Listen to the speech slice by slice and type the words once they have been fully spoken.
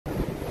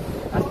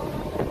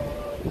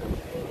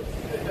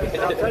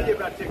I'll tell you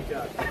about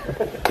TikTok.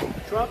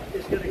 Trump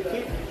is going to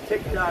keep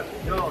TikTok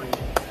going,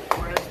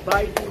 whereas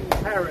Biden and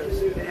Harris,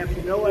 they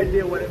have no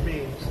idea what it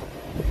means.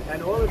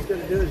 And all it's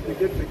going to do is be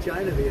good for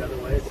China the other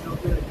way. It's no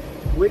good.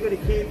 We're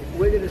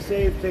going to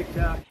save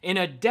TikTok. In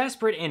a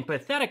desperate and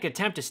pathetic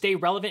attempt to stay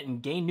relevant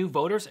and gain new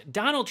voters,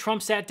 Donald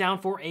Trump sat down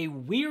for a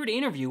weird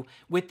interview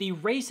with the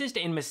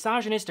racist and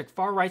misogynistic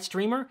far-right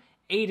streamer,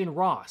 Aiden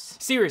Ross.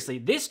 Seriously,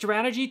 this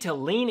strategy to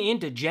lean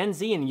into Gen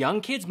Z and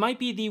young kids might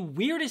be the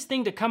weirdest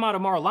thing to come out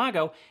of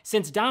Mar-a-Lago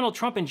since Donald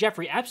Trump and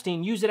Jeffrey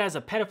Epstein used it as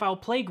a pedophile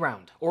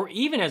playground. Or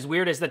even as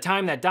weird as the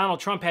time that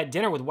Donald Trump had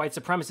dinner with white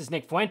supremacist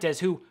Nick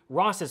Fuentes, who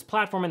Ross has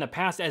platformed in the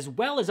past as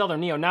well as other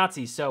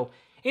neo-Nazis, so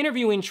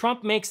interviewing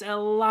Trump makes a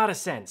lot of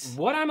sense.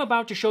 What I'm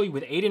about to show you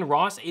with Aiden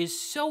Ross is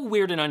so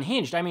weird and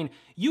unhinged. I mean,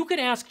 you could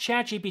ask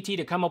ChatGPT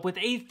to come up with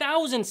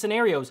 1,000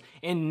 scenarios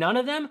and none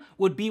of them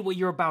would be what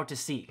you're about to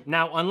see.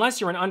 Now,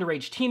 unless you're an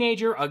underage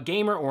teenager, a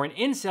gamer, or an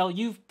incel,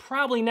 you've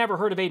probably never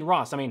heard of Aiden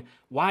Ross. I mean,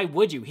 why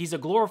would you? He's a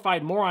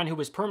glorified moron who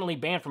was permanently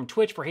banned from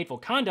Twitch for hateful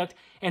conduct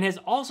and has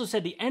also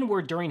said the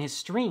N-word during his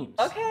streams.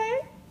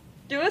 Okay,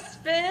 do a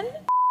spin.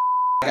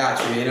 I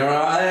got you,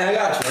 I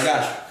got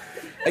you.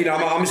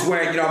 I'm just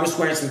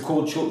wearing some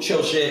cool,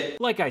 chill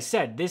shit. Like I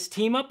said, this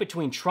team up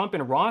between Trump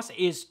and Ross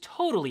is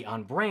totally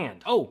on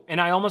brand. Oh, and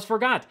I almost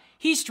forgot.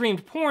 He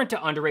streamed porn to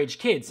underage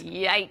kids.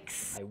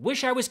 Yikes. I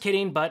wish I was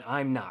kidding, but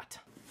I'm not.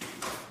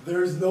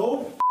 There's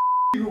no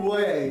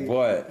way.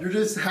 What? You're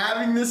just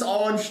having this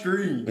on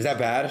stream. Is that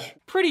bad?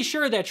 Pretty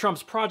sure that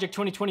Trump's Project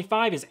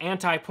 2025 is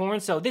anti-porn,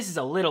 so this is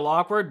a little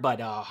awkward, but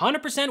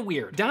 100%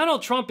 weird.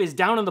 Donald Trump is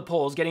down in the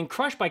polls, getting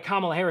crushed by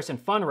Kamala Harris in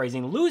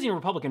fundraising, losing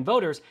Republican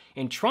voters,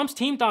 and Trump's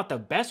team thought the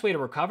best way to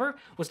recover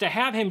was to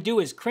have him do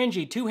his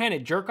cringy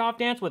two-handed jerk-off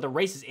dance with a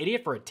racist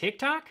idiot for a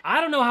TikTok? I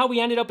don't know how we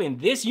ended up in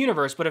this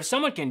universe, but if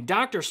someone can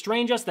Doctor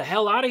Strange us the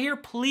hell out of here,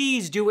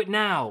 please do it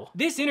now.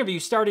 This interview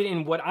started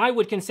in what I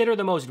would consider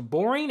the most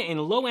boring and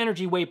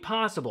low-energy way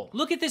possible.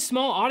 Look at this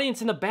small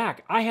audience in the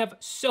back. I have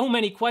so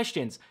many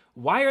questions.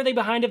 Why are they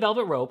behind a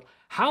velvet rope?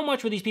 How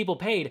much were these people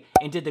paid?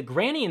 And did the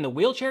granny in the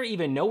wheelchair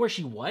even know where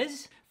she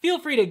was? Feel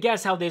free to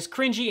guess how this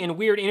cringy and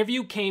weird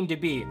interview came to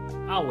be.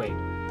 I'll wait.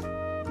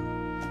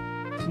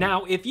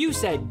 Now, if you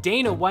said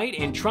Dana White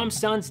and Trump's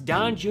sons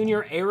Don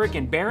Jr., Eric,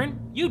 and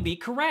Barron, you'd be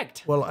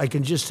correct. Well, I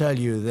can just tell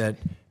you that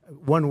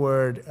one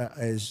word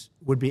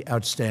would be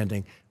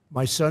outstanding.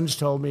 My sons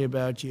told me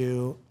about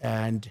you,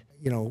 and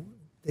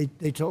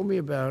they told me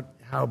about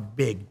how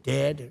big,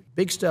 Dad,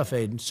 big stuff,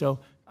 Aiden. So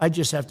I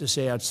just have to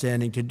say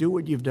outstanding to do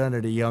what you've done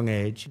at a young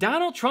age.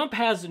 Donald Trump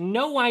has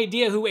no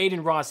idea who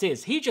Aiden Ross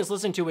is. He just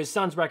listened to his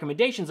son's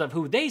recommendations of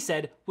who they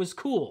said was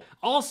cool.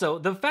 Also,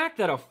 the fact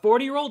that a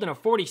 40-year-old and a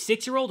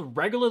 46-year-old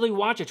regularly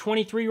watch a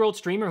 23-year-old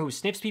streamer who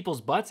sniffs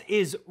people's butts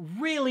is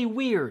really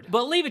weird.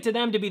 But leave it to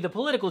them to be the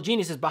political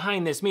geniuses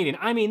behind this meeting.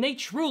 I mean, they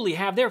truly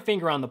have their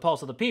finger on the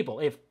pulse of the people,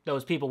 if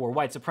those people were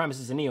white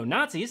supremacists and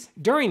neo-Nazis.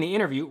 During the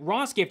interview,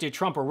 Ross gifted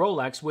Trump a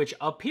Rolex, which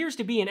appears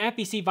to be an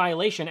FEC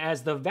violation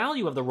as the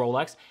value of the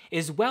Rolex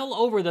is well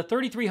over the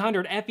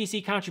 $3,300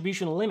 FEC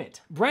contribution limit.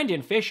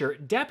 Brendan Fisher,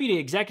 Deputy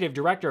Executive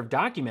Director of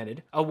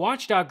Documented, a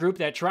watchdog group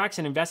that tracks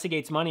and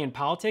investigates money in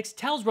politics,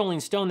 tells Rolling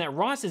Stone that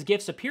Ross's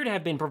gifts appear to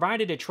have been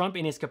provided to Trump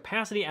in his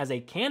capacity as a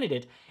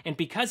candidate and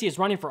because he is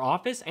running for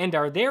office and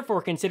are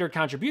therefore considered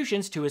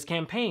contributions to his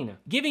campaign.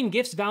 Giving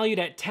gifts valued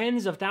at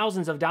tens of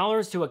thousands of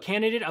dollars to a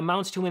candidate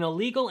amounts to an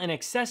illegal and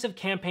excessive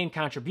campaign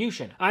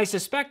contribution. I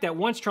suspect that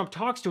once Trump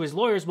talks to his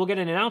lawyers, we'll get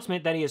an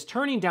announcement that he is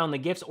turning down the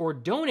gifts or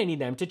donating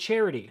them to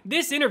charity.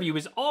 This interview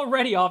is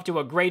already off to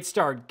a great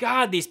start.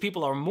 God, these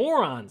people are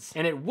morons.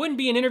 And it wouldn't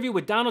be an interview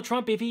with Donald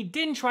Trump if he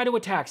didn't try to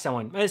attack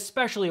someone,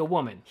 especially a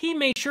woman. He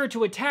made sure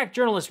to attack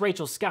journalist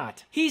Rachel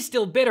Scott. He's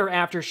still bitter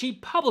after she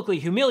publicly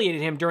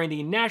humiliated him during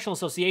the National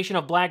Association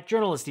of Black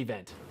Journalists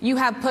event. You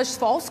have pushed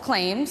false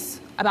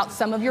claims about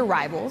some of your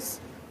rivals,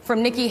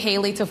 from Nikki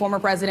Haley to former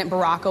President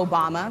Barack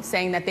Obama,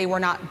 saying that they were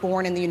not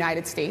born in the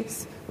United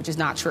States, which is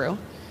not true.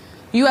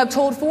 You have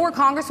told 4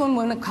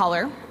 congresswomen of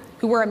color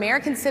who were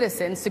American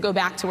citizens to go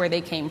back to where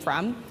they came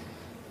from.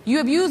 You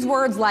have used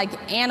words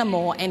like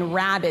animal and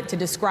rabid to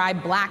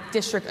describe black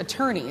district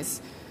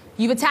attorneys.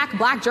 You've attacked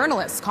black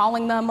journalists,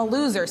 calling them a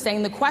loser,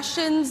 saying the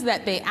questions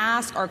that they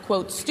ask are,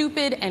 quote,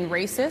 stupid and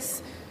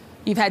racist.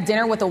 You've had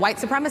dinner with a white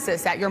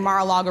supremacist at your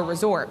Mar-a-Lago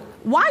resort.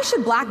 Why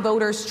should black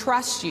voters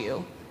trust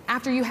you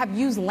after you have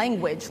used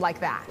language like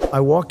that? I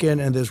walk in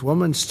and this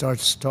woman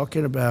starts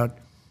talking about,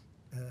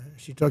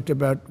 she talked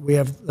about,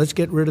 let's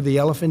get rid of the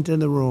elephant in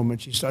the room. And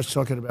she starts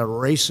talking about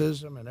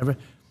racism and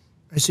everything.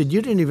 I said,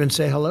 you didn't even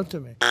say hello to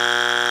me.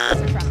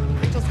 Mr.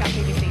 Trump, Rachel Scott,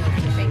 BBC.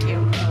 Thank you.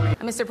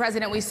 Mr.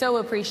 President, we so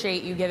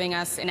appreciate you giving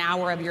us an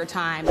hour of your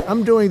time.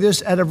 I'm doing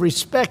this out of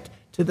respect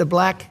to the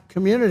black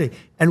community.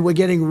 And we're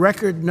getting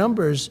record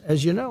numbers,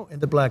 as you know,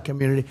 in the black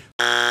community.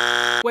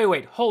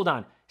 Wait, hold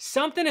on.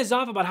 Something is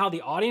off about how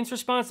the audience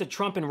responds to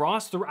Trump and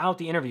Ross throughout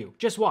the interview.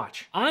 Just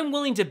watch. I'm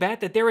willing to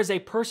bet that there is a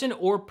person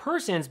or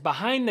persons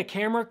behind the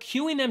camera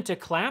cueing them to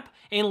clap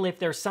and lift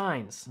their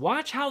signs.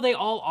 Watch how they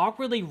all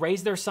awkwardly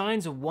raise their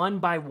signs one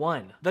by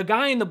one. The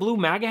guy in the blue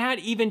MAGA hat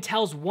even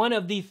tells one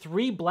of the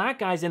 3 black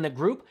guys in the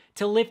group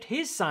to lift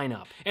his sign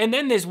up. And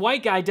then this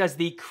white guy does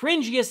the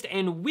cringiest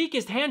and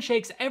weakest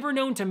handshakes ever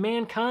known to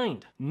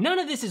mankind. None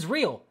of this is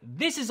real.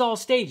 This is all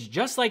staged,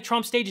 just like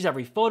Trump stages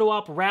every photo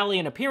op, rally,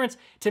 and appearance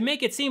to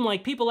make it seem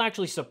like people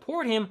actually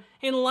support him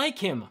and like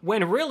him,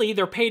 when really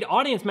they're paid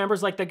audience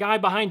members like the guy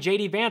behind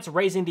JD Vance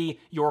raising the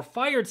 "you're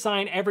fired"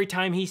 sign every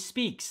time he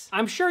speaks.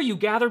 I'm sure you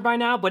gathered by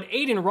now, but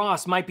Aiden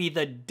Ross might be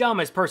the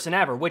dumbest person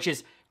ever, which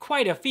is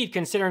quite a feat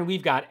considering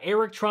we've got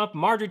Eric Trump,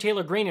 Marjorie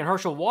Taylor Greene, and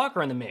Herschel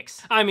Walker in the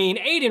mix. I mean,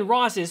 Aiden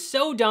Ross is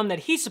so dumb that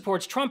he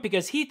supports Trump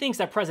because he thinks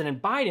that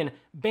President Biden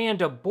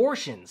banned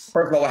abortions.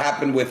 First of all, what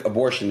happened with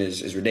abortion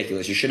is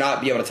ridiculous. You should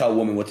not be able to tell a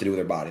woman what to do with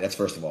her body. That's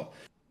first of all.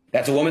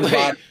 That's a woman's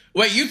body.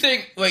 You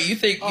think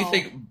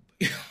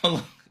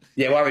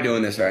Yeah, why are we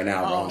doing this right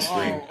now, bro, on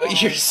stream?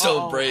 You're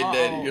so brain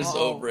dead. You're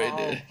so brain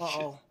dead.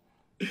 All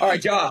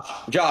right, Josh,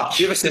 do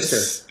you have a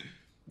sister?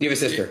 Do you have a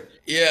sister?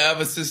 Yeah, I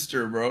have a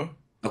sister, bro.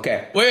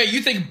 Okay. Wait,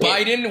 you think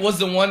Biden was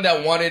the one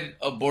that wanted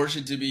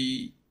abortion to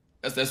be?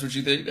 That's what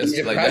you think? That's He's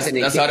a like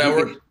president. that's how that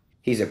works.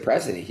 He's a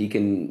president. He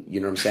can, you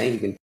know what I'm saying? He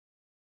can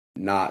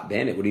not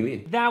ban it. What do you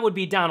mean? That would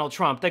be Donald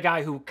Trump, the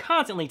guy who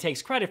constantly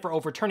takes credit for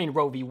overturning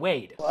Roe v.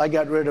 Wade. I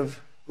got rid of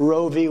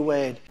Roe v.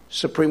 Wade.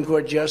 Supreme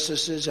Court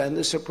justices and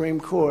the Supreme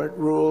Court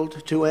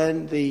ruled to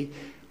end the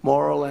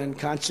moral and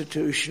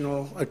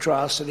constitutional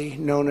atrocity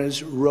known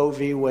as Roe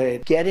v.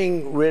 Wade.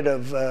 Getting rid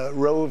of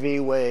Roe v.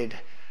 Wade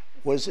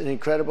was an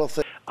incredible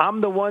thing.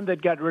 I'm the one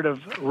that got rid of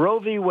Roe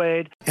v.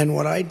 Wade. And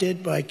what I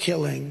did by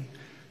killing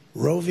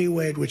Roe v.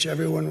 Wade, which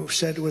everyone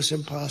said was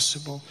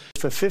impossible,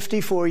 for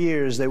 54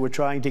 years they were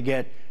trying to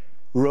get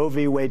Roe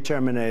v. Wade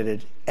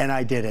terminated, and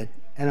I did it.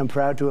 And I'm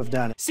proud to have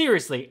done it.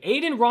 Seriously,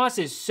 Aiden Ross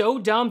is so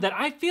dumb that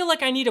I feel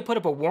like I need to put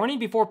up a warning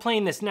before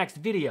playing this next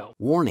video.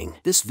 Warning,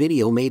 this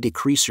video may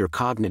decrease your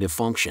cognitive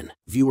function.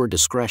 Viewer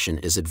discretion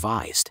is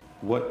advised.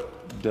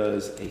 What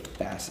does a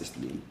fascist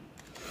mean?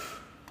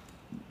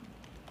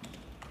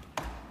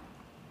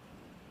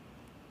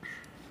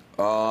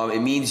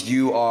 It means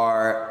you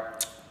are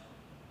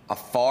a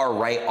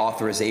far-right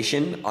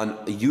authorization on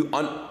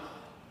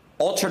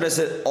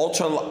ultra-analyst,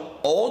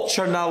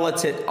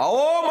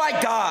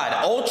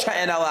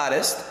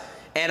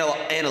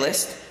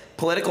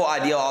 political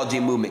ideology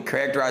movement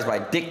characterized by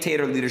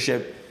dictator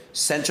leadership,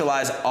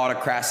 centralized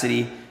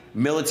autocracy,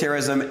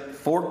 militarism,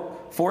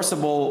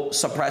 forcible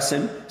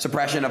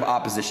suppression of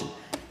opposition.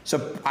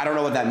 So I don't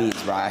know what that means,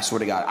 bro. I swear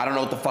to God. I don't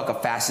know what the fuck a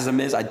fascism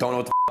is. I don't know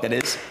what the fuck that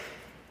is.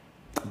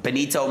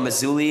 Benito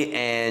Mussolini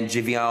and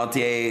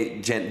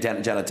Giviante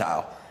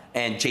Gentile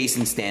and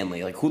Jason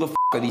Stanley. Like, who the fuck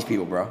are these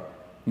people, bro?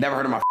 Never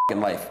heard of my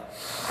fucking life.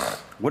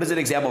 What is an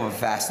example of a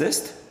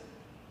fascist?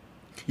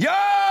 Yo!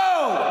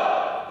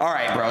 All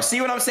right, bro. See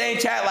what I'm saying,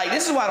 chat? Like,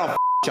 this is why I don't with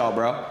y'all,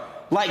 bro.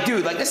 Like,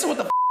 dude, like, this is what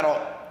the I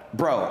don't...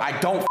 Bro, I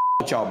don't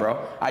with y'all,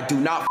 bro. I do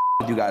not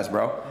with you guys,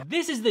 bro.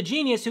 This is the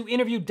genius who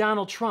interviewed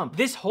Donald Trump.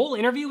 This whole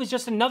interview is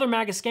just another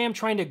MAGA scam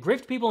trying to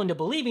grift people into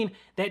believing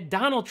that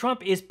Donald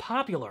Trump is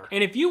popular.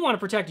 And if you want to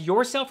protect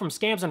yourself from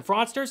scams and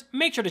fraudsters,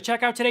 make sure to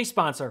check out today's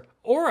sponsor,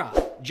 Aura.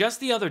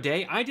 Just the other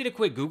day, I did a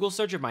quick Google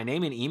search of my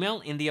name and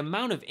email, and the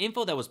amount of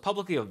info that was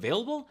publicly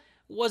available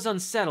was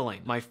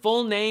unsettling. My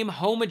full name,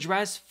 home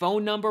address,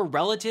 phone number,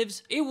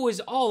 relatives, it was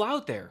all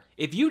out there.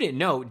 If you didn't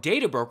know,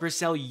 data brokers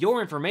sell your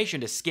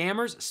information to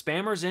scammers,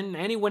 spammers, and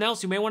anyone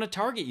else who may want to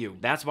target you.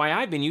 That's why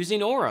I've been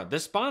using Aura, the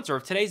sponsor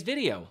of today's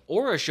video.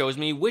 Aura shows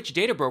me which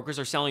data brokers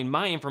are selling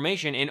my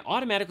information and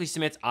automatically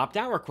submits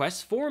opt-out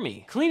requests for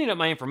me. Cleaning up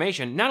my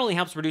information not only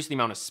helps reduce the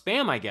amount of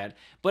spam I get,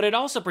 but it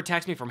also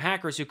protects me from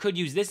hackers who could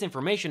use this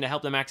information to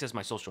help them access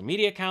my social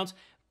media accounts,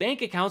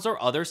 bank accounts,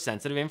 or other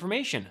sensitive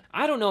information.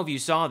 I don't know if you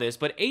saw this,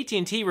 but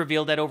AT&T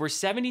revealed that over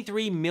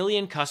 73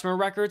 million customer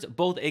records,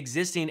 both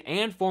existing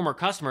and former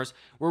customers,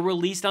 were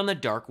released on the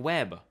dark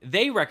web.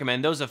 They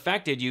recommend those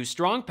affected use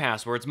strong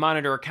passwords,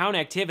 monitor account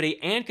activity,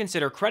 and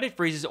consider credit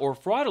freezes or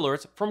fraud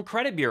alerts from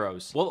credit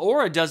bureaus. Well,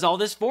 Aura does all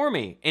this for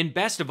me. And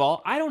best of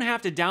all, I don't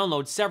have to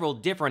download several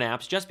different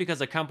apps just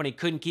because a company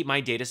couldn't keep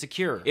my data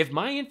secure. If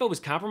my info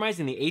was compromised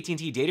in the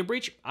AT&T data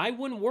breach, I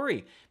wouldn't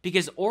worry,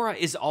 because Aura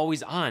is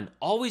always on,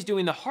 always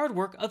doing the hard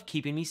work of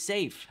keeping me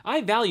safe.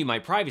 I value my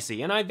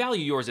privacy, and I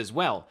value yours as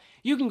well.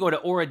 You can go to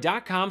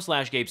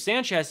aura.com/Gabe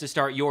Sanchez to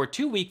start your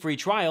 2-week free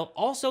trial,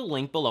 also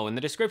linked below in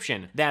the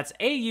description. That's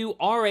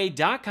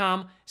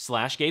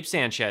aura.com/Gabe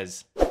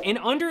Sanchez. In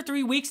under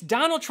 3 weeks,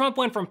 Donald Trump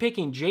went from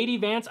picking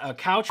JD Vance, a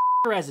couch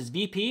as his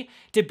VP,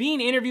 to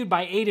being interviewed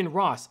by Aiden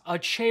Ross, a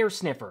chair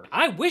sniffer.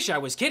 I wish I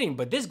was kidding,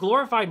 but this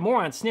glorified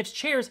moron sniffs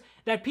chairs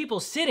that people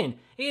sit in.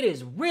 It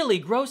is really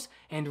gross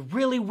and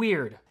really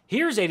weird.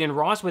 Here's Aiden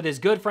Ross with his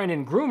good friend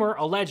and groomer,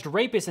 alleged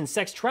rapist and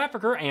sex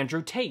trafficker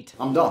Andrew Tate.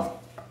 I'm done.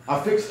 I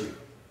fixed you.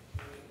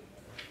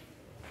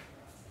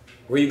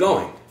 Where are you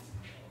going?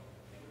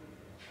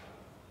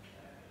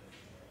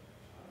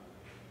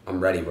 I'm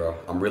ready, bro.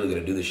 I'm really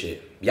gonna do this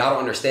shit. Y'all don't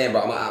understand,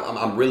 bro.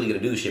 I'm really gonna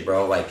do this shit,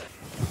 bro. Like.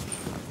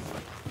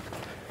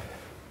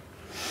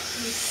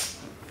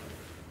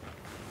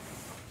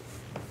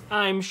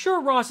 I'm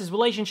sure Ross's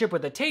relationship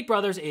with the Tate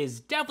brothers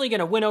is definitely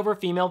gonna win over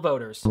female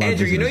voters.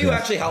 Andrew, you know you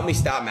actually helped me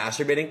stop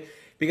masturbating?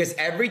 Because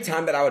every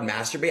time that I would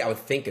masturbate, I would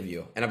think of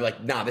you. And I'd be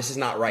like, nah, this is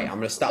not right. I'm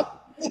gonna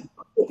stop.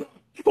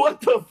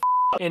 What the f?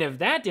 And if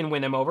that didn't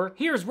win them over,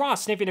 here's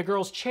Ross sniffing a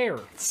girl's chair.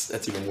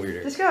 That's even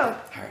weirder. Let's go. All right,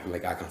 I'm gonna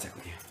make eye contact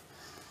with you.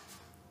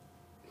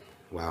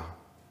 Wow.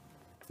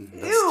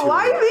 Ew,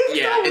 why are you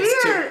being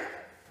so weird?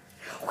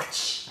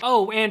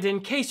 Oh, and in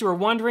case you were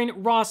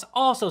wondering, Ross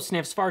also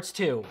sniffs farts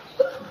too.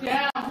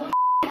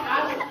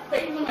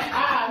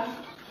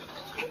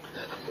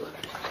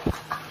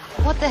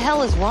 What the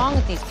hell is wrong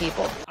with these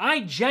people?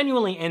 I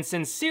genuinely and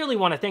sincerely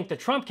want to thank the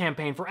Trump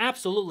campaign for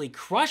absolutely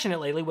crushing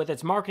it lately with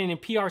its marketing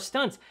and PR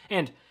stunts.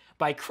 And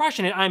by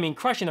crushing it, I mean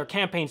crushing their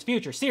campaign's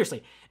future.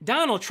 Seriously,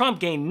 Donald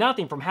Trump gained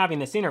nothing from having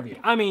this interview.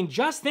 I mean,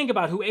 just think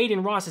about who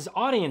Aiden Ross's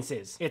audience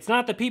is. It's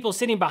not the people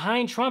sitting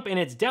behind Trump, and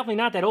it's definitely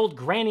not that old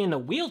granny in the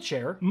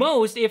wheelchair.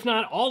 Most, if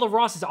not all of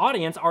Ross's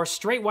audience are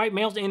straight white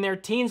males in their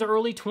teens or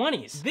early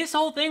 20s. This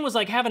whole thing was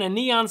like having a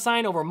neon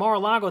sign over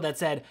Mar-a-Lago that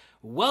said,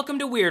 "Welcome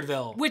to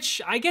Weirdville,"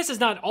 which I guess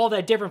is not all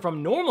that different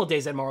from normal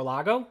days at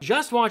Mar-a-Lago.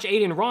 Just watch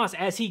Aiden Ross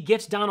as he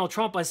gifts Donald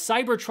Trump a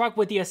Cybertruck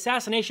with the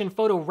assassination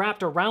photo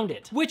wrapped around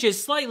it, which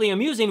is slightly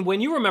amusing when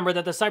you remember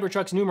that the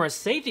Cybertruck's numerous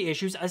safety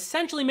issues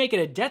essentially make it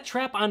a death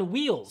trap on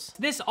wheels.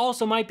 This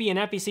also might be an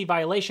FEC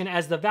violation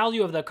as the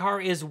value of the car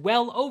is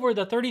well over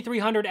the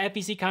 $3,300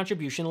 FEC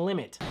contribution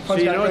limit. So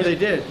you know what they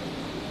did?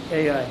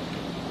 AI.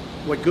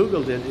 What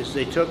Google did is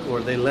they took, or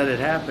they let it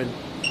happen.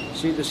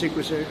 See the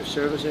Secret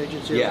Service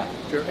agents here? Yeah.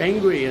 They're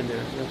angry in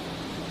there.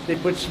 They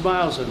put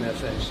smiles on their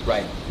face.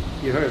 Right.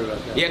 You heard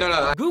about that. Yeah,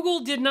 no.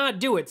 Google did not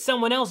do it,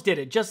 someone else did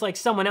it, just like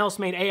someone else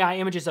made AI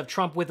images of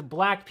Trump with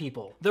black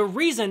people. The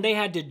reason they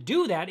had to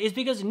do that is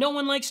because no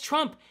one likes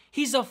Trump.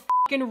 He's a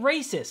fucking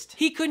racist.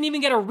 He couldn't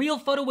even get a real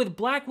photo with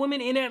black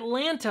women in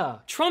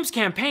Atlanta. Trump's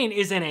campaign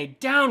is in a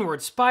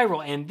downward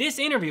spiral, and this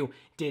interview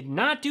did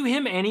not do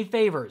him any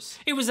favors.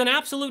 It was an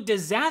absolute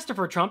disaster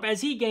for Trump as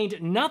he gained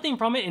nothing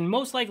from it and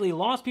most likely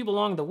lost people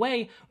along the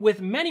way,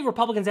 with many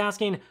Republicans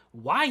asking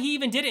why he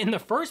even did it in the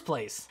first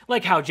place.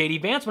 Like how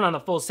JD Vance went on the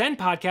Full Send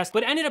podcast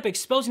but ended up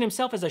exposing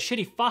himself as a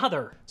shitty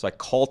father. So I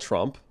call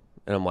Trump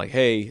and I'm like,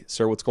 "Hey,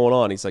 sir, what's going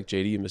on?" He's like,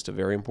 "JD, you missed a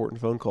very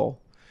important phone call.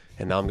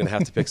 And now I'm going to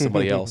have to pick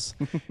somebody else."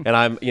 And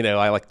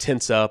I like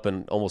tense up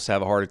and almost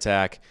have a heart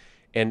attack.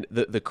 And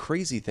the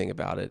crazy thing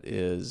about it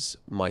is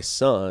my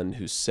son,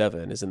 who's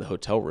 7, is in the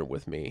hotel room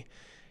with me.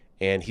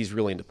 And he's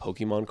really into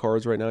Pokemon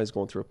cards right now. He's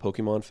going through a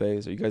Pokemon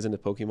phase. Are you guys into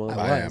Pokemon?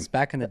 I am.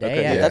 Back in the day.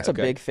 Okay, Yeah, that's a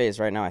big phase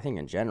right now, I think,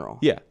 in general.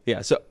 Yeah.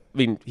 So, I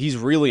mean, he's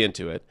really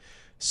into it.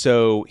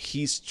 So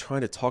he's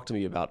trying to talk to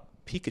me about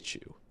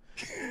Pikachu.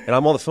 And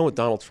I'm on the phone with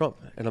Donald Trump.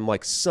 And I'm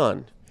like,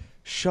 "Son,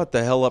 shut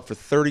the hell up for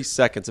 30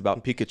 seconds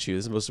about Pikachu. This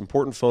is the most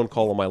important phone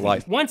call of my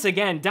life." Once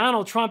again,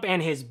 Donald Trump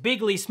and his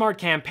bigly smart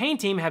campaign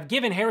team have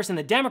given Harris and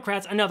the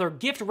Democrats another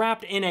gift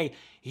wrapped in a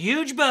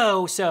huge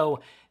bow, so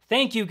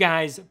thank you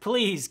guys.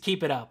 Please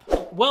keep it up.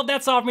 Well,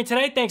 that's all for me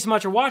today. Thanks so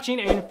much for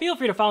watching, and feel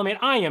free to follow me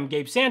at I Am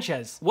Gabe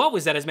Sanchez. What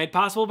Was That is made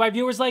possible by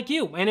viewers like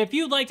you, and if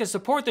you'd like to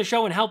support the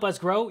show and help us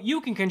grow,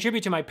 you can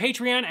contribute to my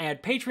Patreon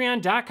at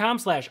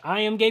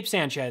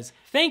patreon.com/IamGabeSanchez.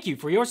 Thank you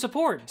for your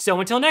support.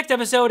 So until next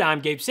episode, I'm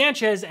Gabe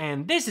Sanchez,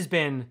 and this has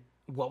been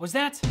What Was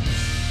That?